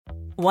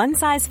One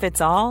size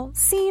fits all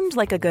seemed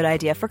like a good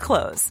idea for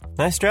clothes.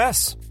 Nice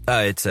dress.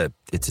 It's a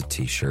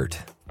t-shirt.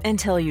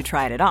 Until you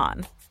tried it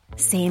on.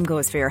 Same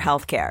goes for your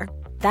healthcare.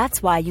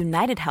 That's why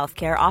United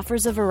Healthcare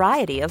offers a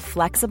variety of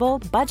flexible,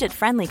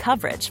 budget-friendly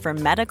coverage for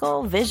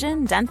medical,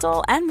 vision,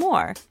 dental, and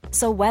more.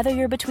 So whether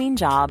you're between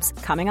jobs,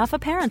 coming off a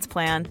parent's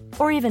plan,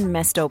 or even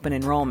missed open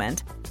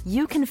enrollment,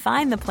 you can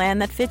find the plan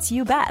that fits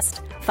you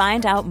best.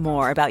 Find out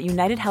more about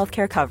United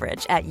Healthcare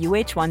coverage at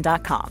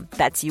uh1.com.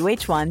 That's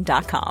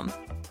uh1.com.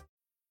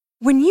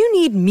 When you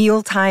need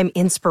mealtime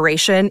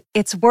inspiration,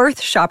 it's worth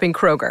shopping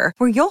Kroger,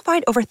 where you'll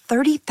find over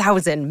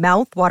 30,000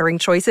 mouth-watering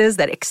choices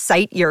that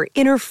excite your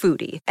inner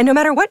foodie. And no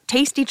matter what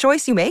tasty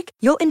choice you make,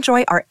 you'll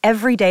enjoy our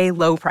everyday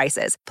low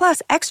prices,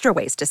 plus extra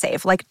ways to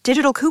save, like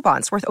digital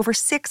coupons worth over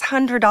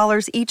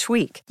 $600 each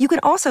week. You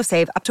can also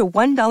save up to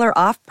 $1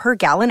 off per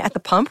gallon at the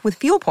pump with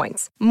fuel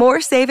points.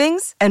 More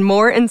savings and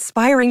more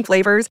inspiring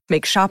flavors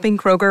make shopping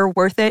Kroger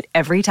worth it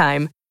every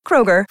time.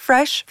 Kroger,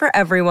 fresh for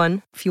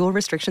everyone. Fuel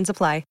restrictions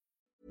apply.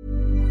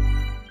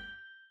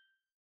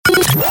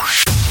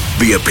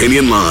 The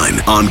Opinion Line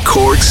on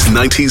Cork's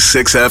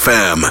 96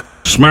 FM.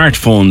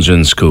 Smartphones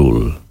in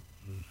school,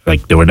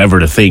 like they were never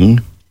a thing.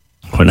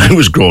 When I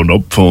was growing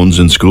up, phones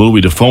in school,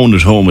 we'd a phone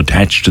at home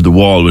attached to the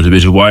wall with a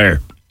bit of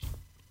wire.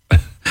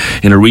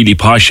 In a really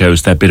posh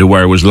house, that bit of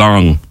wire was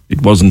long.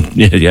 It wasn't,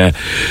 yeah.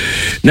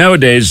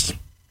 Nowadays,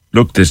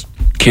 look, this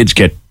kids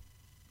get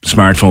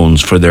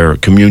smartphones for their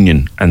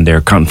communion and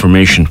their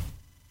confirmation.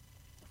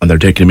 And they're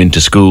taking them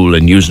into school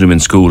and using them in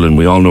school, and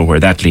we all know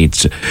where that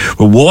leads.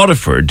 Well,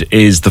 Waterford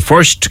is the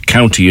first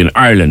county in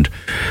Ireland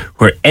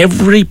where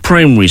every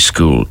primary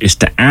school is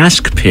to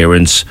ask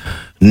parents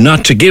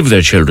not to give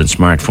their children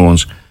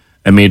smartphones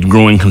amid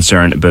growing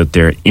concern about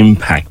their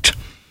impact.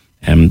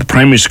 The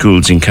primary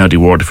schools in County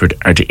Waterford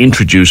are to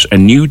introduce a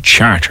new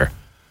charter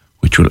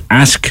which will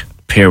ask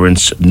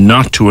parents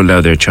not to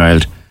allow their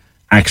child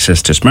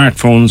access to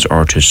smartphones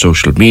or to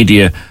social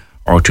media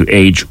or to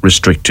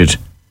age-restricted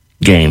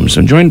games.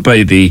 I'm joined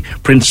by the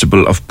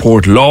principal of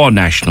Portlaw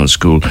National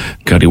School,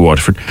 County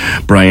Waterford,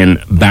 Brian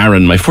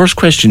Barron. My first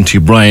question to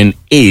you, Brian,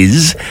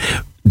 is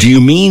do you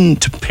mean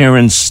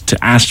to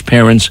ask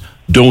parents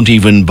don't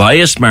even buy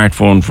a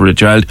smartphone for a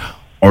child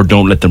or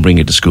don't let them bring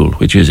it to school?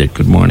 Which is it?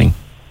 Good morning.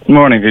 Good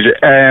morning,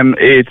 Vijay.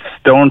 It's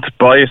don't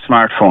buy a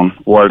smartphone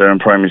while they're in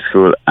primary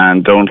school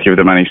and don't give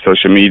them any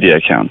social media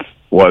accounts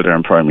while they're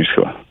in primary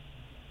school.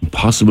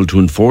 Impossible to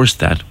enforce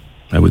that,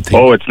 I would think.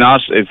 Oh, it's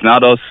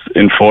not us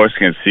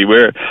enforcing it. See,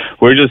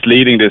 we're just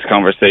leading this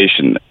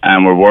conversation,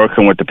 and we're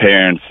working with the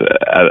parents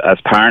as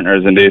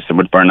partners in this, and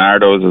with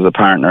Bernardo's as a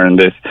partner in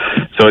this.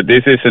 So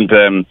this isn't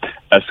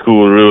a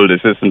school rule.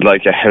 This isn't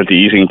like a healthy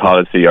eating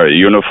policy or a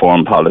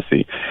uniform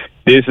policy.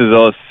 This is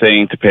us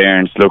saying to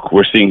parents, look,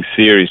 we're seeing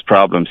serious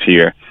problems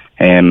here.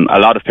 A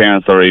lot of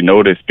parents already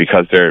know this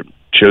because their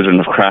children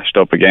have crashed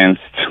up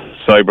against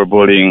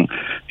cyberbullying,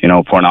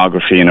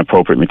 pornography,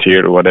 inappropriate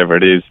material, whatever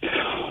it is.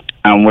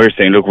 And we're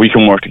saying, look, we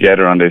can work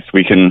together on this.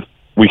 We can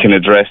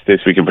address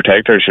this. We can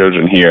protect our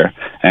children here.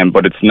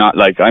 But it's not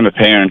like I'm a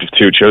parent of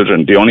two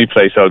children. The only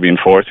place I'll be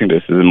enforcing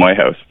this is in my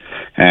house.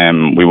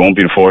 We won't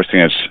be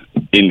enforcing it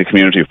in the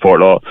community of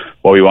Portlaw.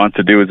 What we want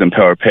to do is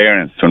empower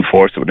parents to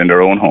enforce it within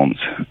their own homes.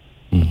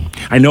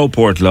 I know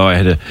Portlaw. I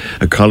had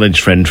a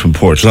college friend from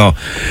Portlaw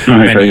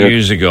many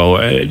years ago.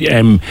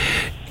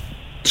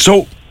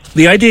 So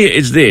the idea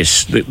is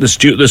this.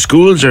 The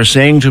schools are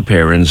saying to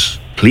parents,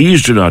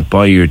 please do not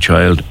buy your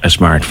child a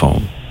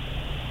smartphone.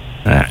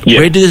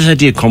 Where did this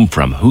idea come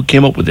from? Who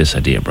came up with this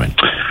idea, Brian?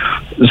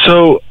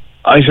 So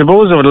I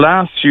suppose over the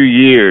last few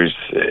years,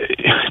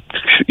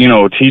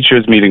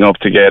 teachers meeting up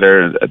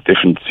together at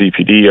different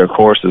CPD or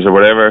courses or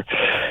whatever,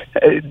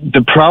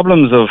 the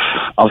problems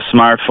of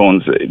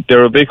smartphones,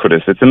 they're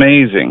ubiquitous. It's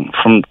amazing.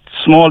 From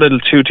small little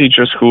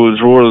two-teacher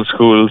schools, rural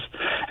schools,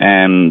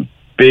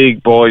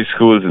 big boys'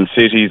 schools in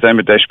cities. I'm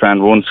at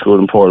Deshpan, one school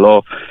in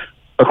Portlaw.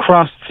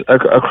 Across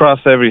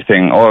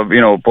everything, or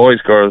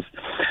boys, girls.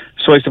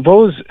 So I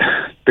suppose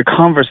the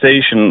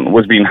conversation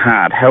was being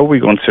had. How are we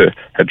going to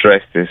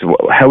address this?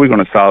 How are we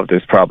going to solve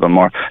this problem,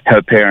 or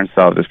help parents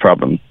solve this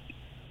problem?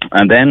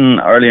 And then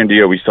earlier in the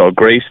year, we saw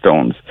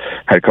Greystones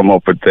had come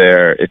up with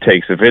their It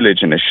Takes a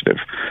Village initiative,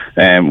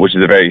 which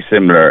is a very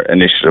similar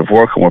initiative,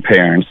 working with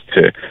parents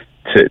to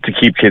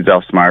keep kids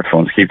off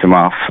smartphones, keep them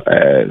off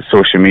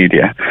social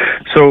media.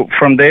 So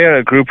from there,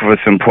 a group of us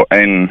in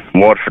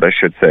Waterford, I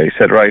should say,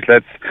 said, right,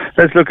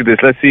 let's look at this.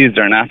 Let's see, is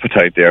there an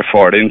appetite there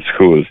for it in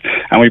schools?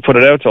 And we put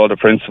it out to all the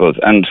principals.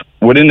 And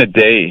within a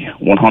day,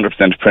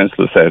 100% of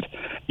principals said,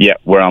 yeah,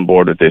 we're on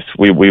board with this.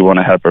 We want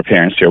to help our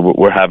parents here.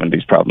 We're having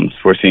these problems.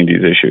 We're seeing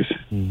these issues.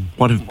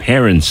 What have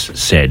parents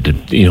said,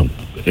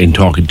 in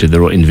talking to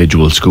their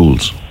individual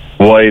schools?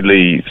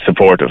 Widely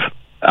supportive.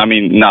 I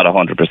mean, not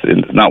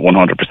 100%, not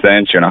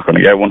 100%, you're not going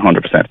to get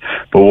 100%,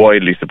 but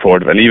widely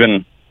supportive. And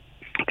even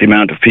the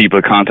amount of people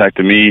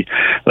contacting me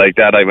like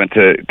that. I went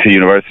to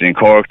university in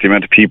Cork. The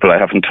amount of people I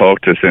haven't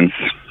talked to since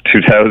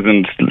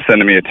 2000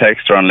 sending me a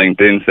text or on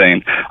LinkedIn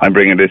saying I'm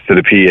bringing this to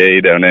the PA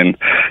down in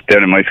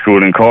my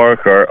school in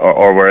Cork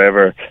or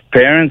wherever.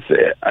 Parents,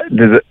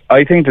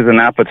 I think there's an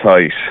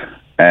appetite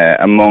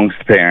amongst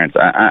parents,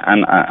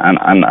 and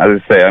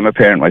as I say, I'm a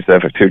parent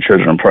myself. I have 2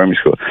 children in primary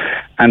school,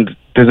 and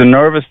there's a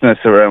nervousness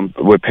around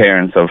with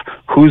parents of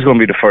who's going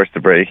to be the first to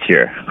break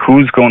here,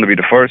 who's going to be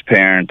the first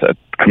parent at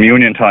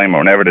communion time or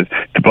whenever it is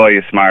to buy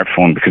a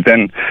smartphone, because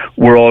then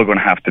we're all going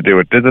to have to do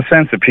it. There's a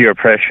sense of peer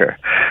pressure,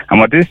 and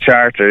what this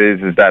charter is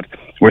that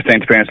we're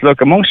saying to parents,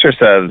 look, amongst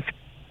yourselves,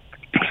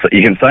 so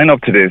you can sign up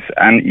to this,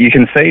 and you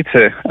can say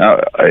to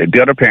the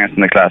other parents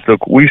in the class,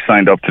 look, we've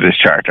signed up to this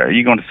charter. Are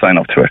you going to sign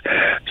up to it?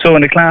 So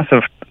in a class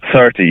of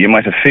 30, you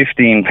might have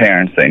 15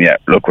 parents saying, yeah,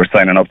 look, we're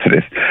signing up to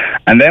this.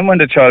 And then when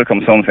the child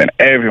comes home saying,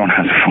 everyone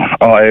has a phone,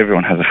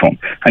 everyone has a phone.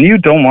 And you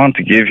don't want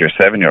to give your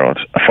 7-year-old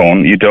a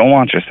phone. You don't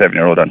want your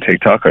 7-year-old on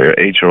TikTok or your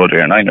 8-year-old or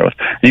your 9-year-old.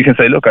 You can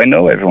say, look, I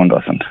know everyone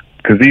doesn't,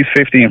 because these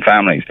 15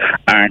 families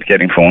aren't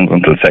getting phones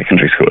until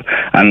secondary school.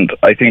 And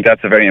I think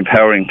that's a very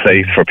empowering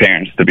place for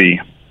parents to be.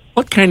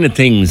 What kind of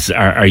things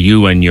are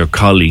you and your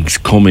colleagues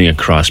coming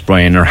across,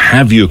 Brian, or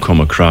have you come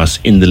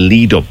across in the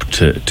lead up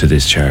to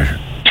this charter?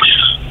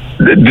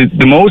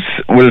 The most,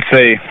 I'm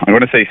going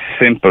to say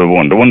simple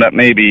one, the one that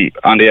maybe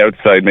on the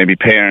outside maybe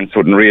parents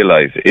wouldn't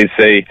realise, is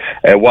say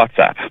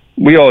WhatsApp.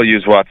 We all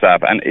use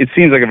WhatsApp, and it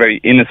seems like a very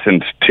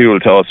innocent tool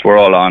to us. We're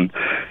all on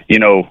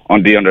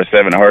the Under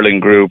 7 hurling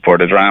group or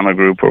the drama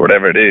group or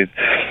whatever it is.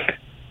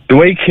 The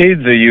way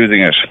kids are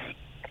using it,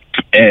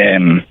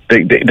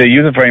 they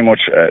use it very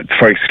much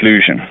for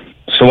exclusion.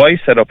 So I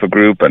set up a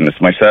group, and it's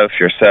myself,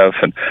 yourself,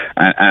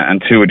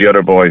 and 2 of the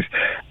other boys.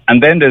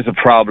 And then there's a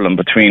problem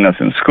between us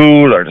in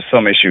school, or there's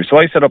some issue. So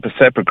I set up a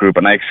separate group,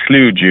 and I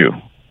exclude you.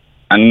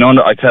 And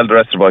I tell the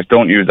rest of the boys,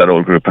 don't use that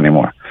old group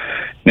anymore.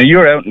 Now,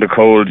 you're out in the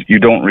cold. You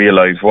don't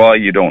realise why.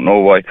 You don't know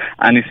why.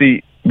 And you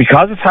see,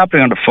 because it's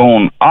happening on the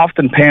phone,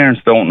 often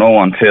parents don't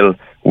know until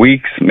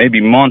weeks,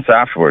 maybe months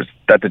afterwards,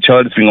 that the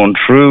child has been going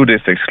through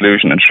this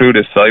exclusion and through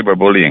this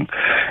cyberbullying.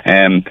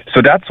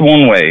 So that's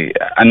one way.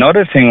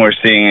 Another thing we're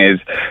seeing is,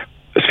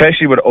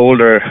 especially with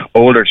older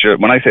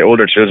children, when I say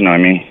older children, I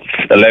mean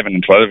 11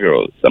 and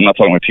 12-year-olds. I'm not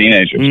talking about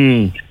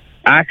teenagers.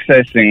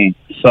 Accessing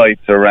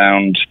sites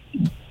around,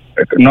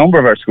 a number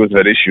of our schools have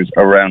had issues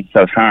around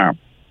self-harm.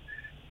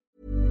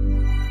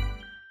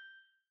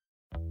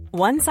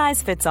 One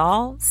size fits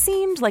all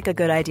seemed like a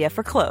good idea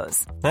for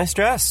clothes. Nice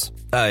dress.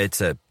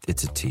 It's a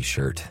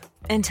T-shirt.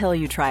 Until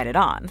you tried it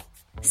on.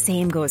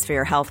 Same goes for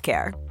your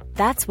healthcare.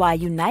 That's why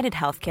United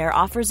Healthcare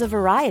offers a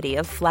variety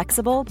of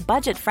flexible,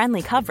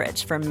 budget-friendly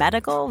coverage for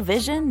medical,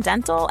 vision,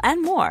 dental,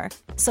 and more.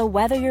 So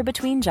whether you're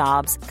between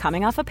jobs,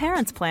 coming off a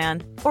parent's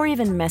plan, or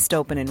even missed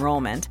open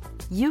enrollment,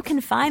 you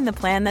can find the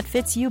plan that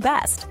fits you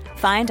best.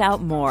 Find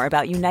out more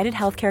about United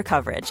Healthcare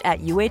coverage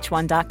at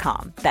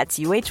uh1.com. That's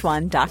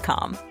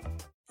uh1.com.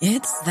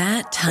 It's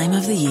that time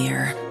of the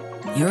year.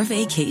 Your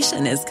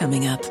vacation is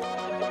coming up.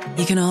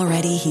 You can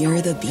already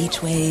hear the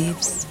beach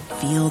waves,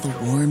 feel the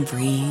warm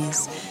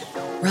breeze,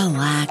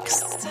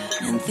 relax,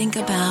 and think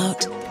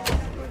about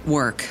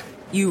work.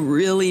 You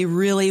really,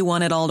 really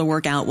want it all to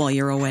work out while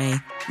you're away.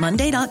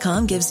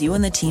 Monday.com gives you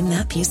and the team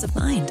that peace of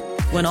mind.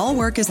 When all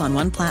work is on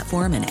one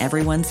platform and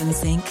everyone's in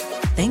sync,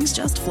 things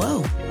just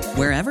flow.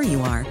 Wherever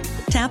you are,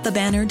 tap the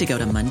banner to go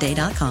to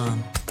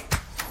Monday.com.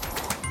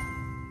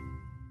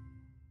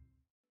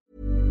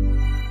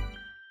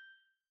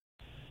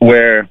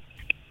 Where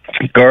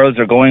girls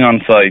are going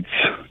on sites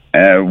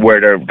where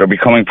they're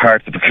becoming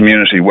parts of a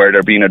community, where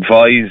they're being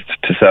advised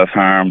to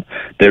self-harm.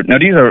 Now,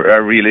 these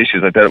are real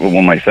issues. I dealt with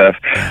one myself,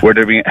 where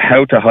they're being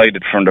how to hide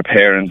it from their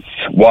parents,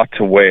 what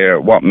to wear,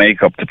 what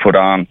makeup to put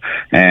on.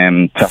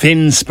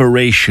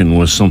 Thinspiration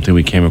was something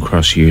we came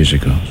across years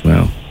ago as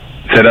well.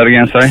 Say that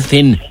again, sorry?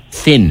 Thin,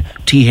 Thin,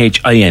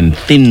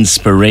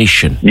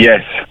 Thinspiration.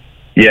 Yes.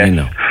 I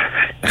know.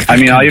 I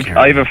mean,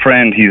 I have a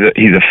friend. He's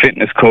a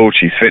fitness coach.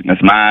 He's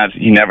fitness mad.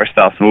 He never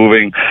stops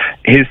moving.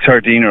 His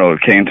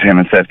 13-year-old came to him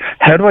and said,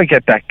 "How do I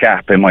get that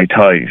gap in my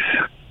thighs?"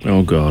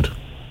 Oh God!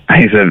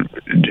 He said,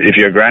 "If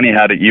your granny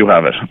had it, you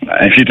have it.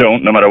 If you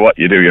don't, no matter what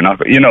you do, you're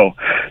not.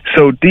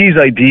 So these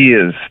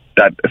ideas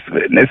that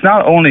it's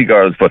not only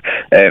girls, but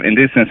in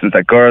this instance,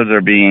 that girls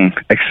are being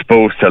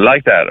exposed to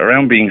like that,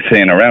 around being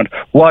thin, around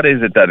what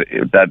is it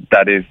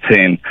that is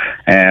thin,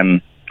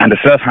 and the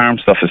self-harm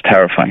stuff is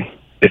terrifying.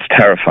 It's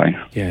terrifying.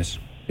 Yes,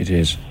 it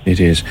is.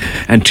 It is.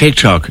 And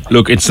TikTok,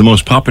 look, it's the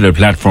most popular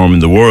platform in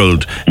the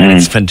world, and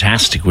it's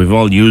fantastic. We've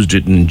all used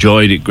it and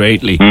enjoyed it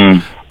greatly.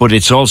 But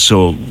it's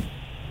also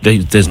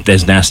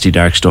there's nasty,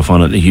 dark stuff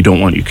on it that you don't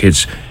want your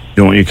kids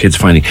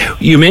finding.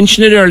 You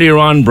mentioned it earlier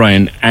on,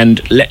 Brian,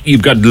 and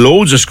you've got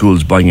loads of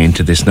schools buying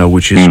into this now,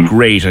 which is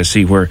great. I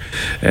see where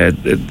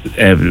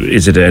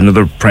is it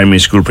another primary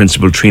school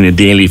principal, Trina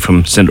Daly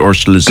from St.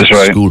 Ursula's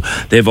School.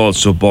 They've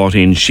also bought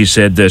in. She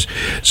said that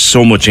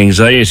so much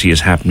anxiety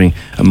is happening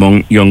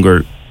among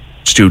younger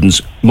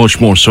students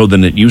much more so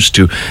than it used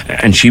to,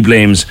 and she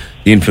blames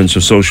the influence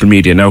of social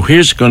media. Now,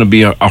 here's going to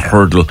be a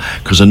hurdle,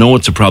 because I know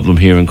it's a problem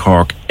here in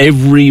Cork.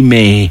 Every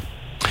May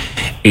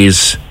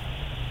is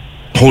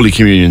Holy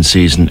Communion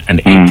season,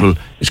 and April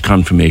is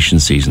confirmation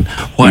season.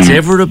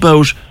 Whatever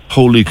about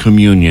Holy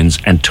Communions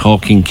and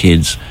talking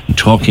kids and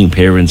talking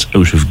parents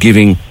out of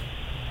giving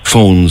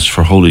phones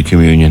for Holy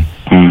Communion,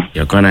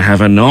 you're going to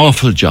have an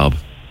awful job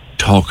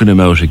talking them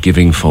out of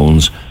giving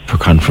phones for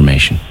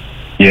confirmation.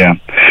 Yeah.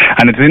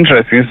 And it's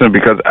interesting, isn't it?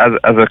 Because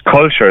as a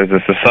culture, as a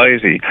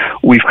society,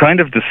 we've kind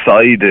of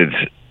decided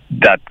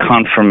that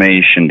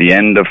confirmation, the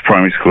end of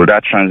primary school,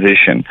 that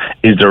transition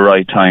is the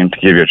right time to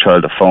give your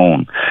child a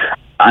phone.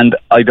 And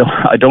I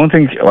don't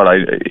think,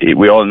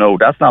 we all know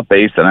that's not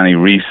based on any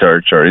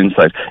research or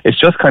insight. It's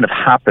just kind of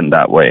happened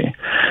that way.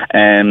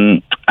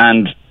 And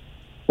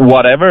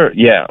whatever,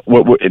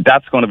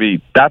 that's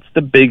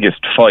the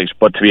biggest fight.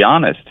 But to be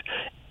honest,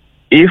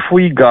 if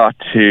we got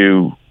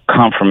to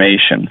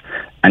confirmation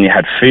and you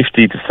had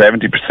 50 to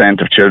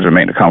 70% of children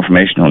making a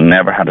confirmation who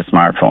never had a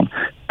smartphone,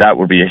 that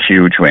would be a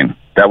huge win.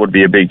 That would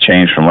be a big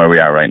change from where we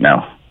are right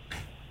now.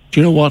 Do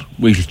you know what?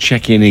 We'll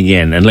check in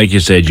again. And like you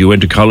said, you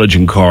went to college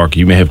in Cork.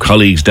 You may have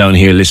colleagues down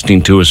here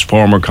listening to us,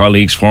 former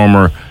colleagues,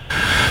 former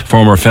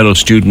fellow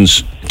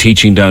students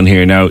teaching down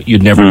here. Now,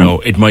 you'd never know.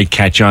 It might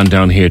catch on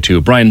down here too.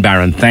 Brian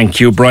Barron,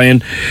 thank you.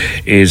 Brian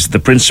is the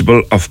principal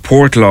of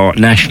Portlaw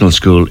National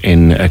School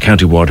in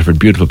County Waterford.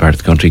 Beautiful part of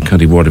the country,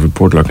 County Waterford,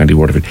 Portlaw, County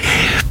Waterford.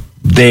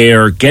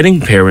 They're getting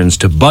parents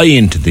to buy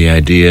into the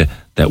idea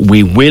that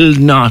we will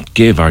not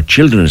give our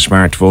children a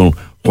smartphone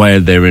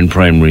while they're in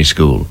primary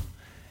school.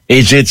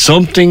 Is it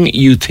something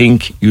you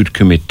think you'd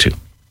commit to?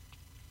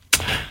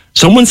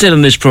 Someone said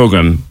on this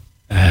programme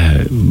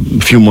a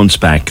few months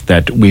back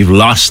that we've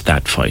lost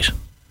that fight.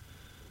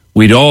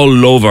 We'd all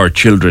love our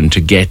children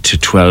to get to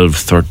 12,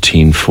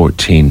 13,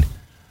 14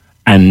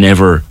 and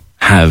never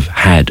have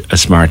had a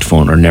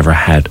smartphone or never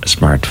had a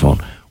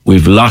smartphone.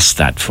 We've lost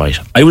that fight.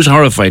 I was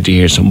horrified to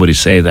hear somebody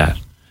say that.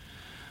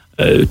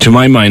 To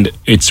my mind,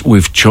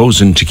 we've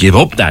chosen to give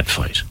up that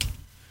fight.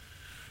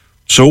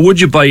 So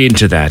would you buy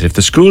into that? If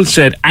the school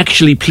said,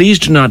 actually, please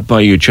do not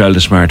buy your child a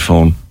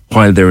smartphone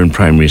while they're in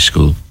primary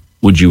school,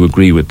 would you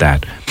agree with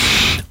that?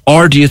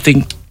 Or do you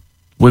think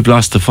we've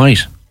lost the fight?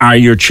 Are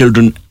your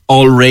children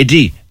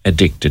already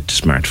addicted to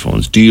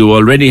smartphones? Do you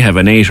already have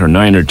an 8 or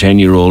 9 or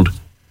 10-year-old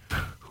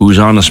who's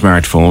on a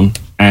smartphone?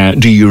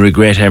 Do you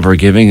regret ever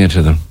giving it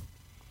to them?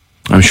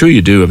 I'm sure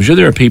you do. I'm sure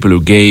there are people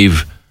who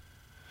gave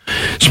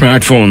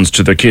smartphones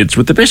to their kids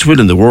with the best will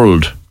in the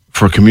world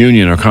for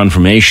communion or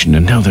confirmation,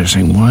 and now they're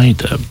saying, why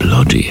the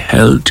bloody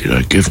hell did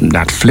I give them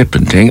that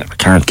flipping thing? I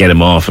can't get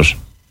them off it.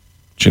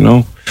 Do you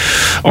know?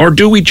 Or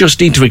do we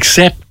just need to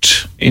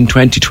accept in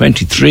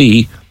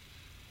 2023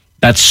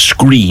 that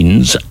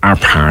screens are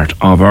part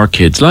of our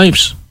kids'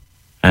 lives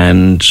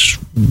and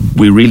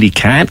we really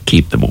can't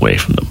keep them away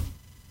from them?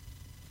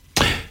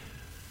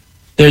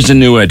 There's a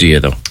new idea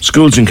though.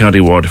 Schools in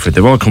County Waterford,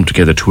 they've all come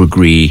together to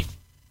agree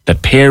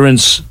that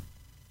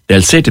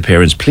they'll say to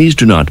parents, please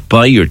do not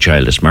buy your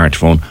child a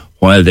smartphone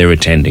while they're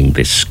attending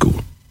this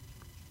school.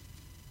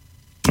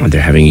 And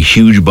they're having a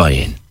huge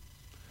buy-in.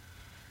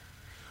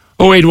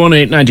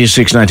 0818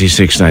 96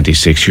 96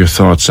 96, your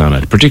thoughts on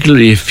it,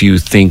 particularly if you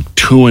think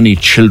too many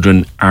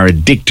children are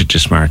addicted to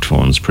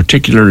smartphones,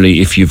 particularly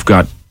if you've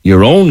got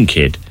your own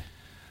kid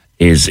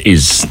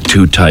is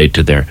too tied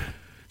to their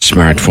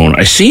smartphone.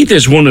 I see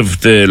there's one of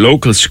the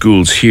local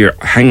schools here.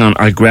 Hang on,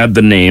 I'll grab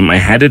the name. I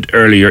had it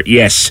earlier.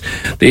 Yes,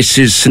 this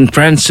is St.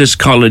 Francis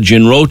College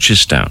in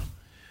Rochestown,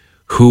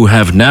 who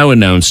have now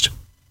announced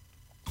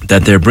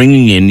that they're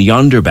bringing in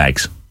Yonder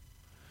bags.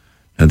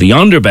 Now, the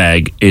Yonder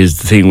bag is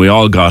the thing we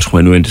all got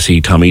when we went to see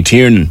Tommy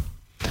Tiernan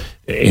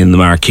in the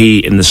Marquee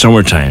in the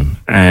summertime,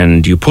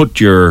 and you put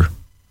your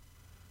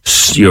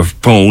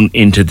phone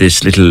into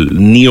this little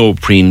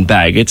neoprene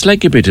bag. It's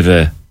like a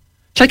wetsuit,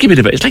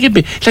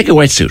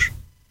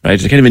 right?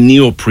 It's kind of a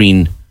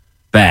neoprene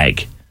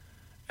bag,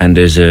 and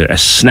there's a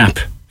snap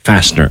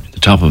fastener at the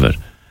top of it,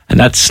 and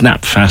that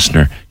snap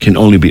fastener can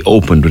only be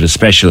opened with a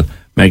special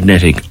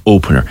magnetic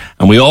opener.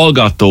 And we all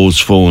got those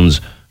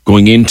phones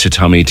going into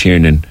Tommy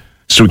Tiernan,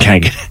 so we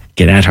can't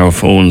get at our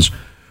phones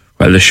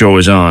while the show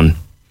is on,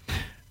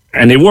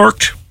 and it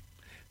worked.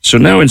 So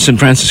now in St.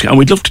 Francis, and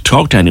we'd love to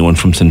talk to anyone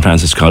from St.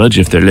 Francis College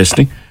if they're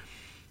listening.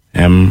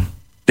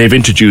 They've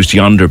introduced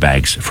Yonder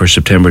bags for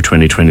September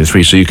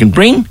 2023. So you can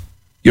bring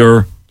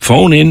your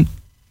phone in,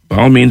 by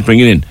all means bring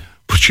it in,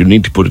 but you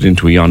need to put it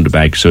into a Yonder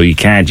bag so you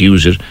can't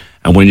use it.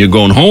 And when you're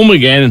going home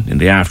again in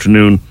the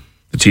afternoon,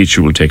 the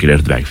teacher will take it out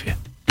of the bag for you.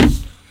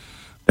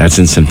 That's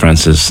in St.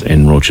 Francis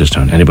in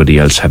Rochestown. Anybody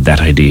else have that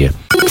idea?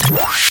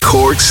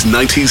 Cork's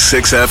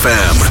 96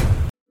 FM.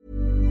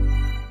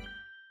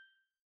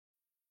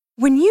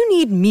 When you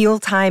need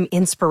mealtime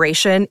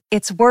inspiration,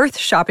 it's worth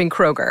shopping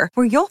Kroger,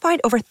 where you'll find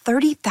over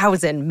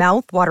 30,000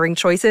 mouth-watering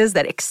choices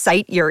that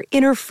excite your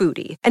inner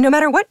foodie. And no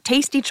matter what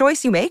tasty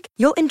choice you make,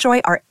 you'll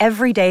enjoy our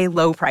everyday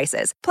low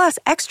prices, plus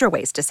extra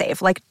ways to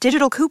save, like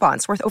digital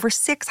coupons worth over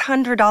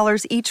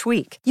 $600 each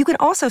week. You can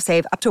also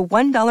save up to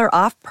 $1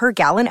 off per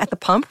gallon at the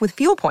pump with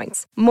fuel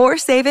points. More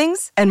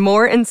savings and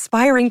more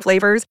inspiring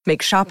flavors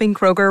make shopping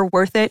Kroger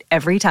worth it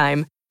every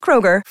time.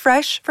 Kroger,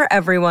 fresh for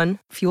everyone.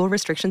 Fuel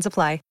restrictions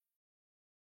apply.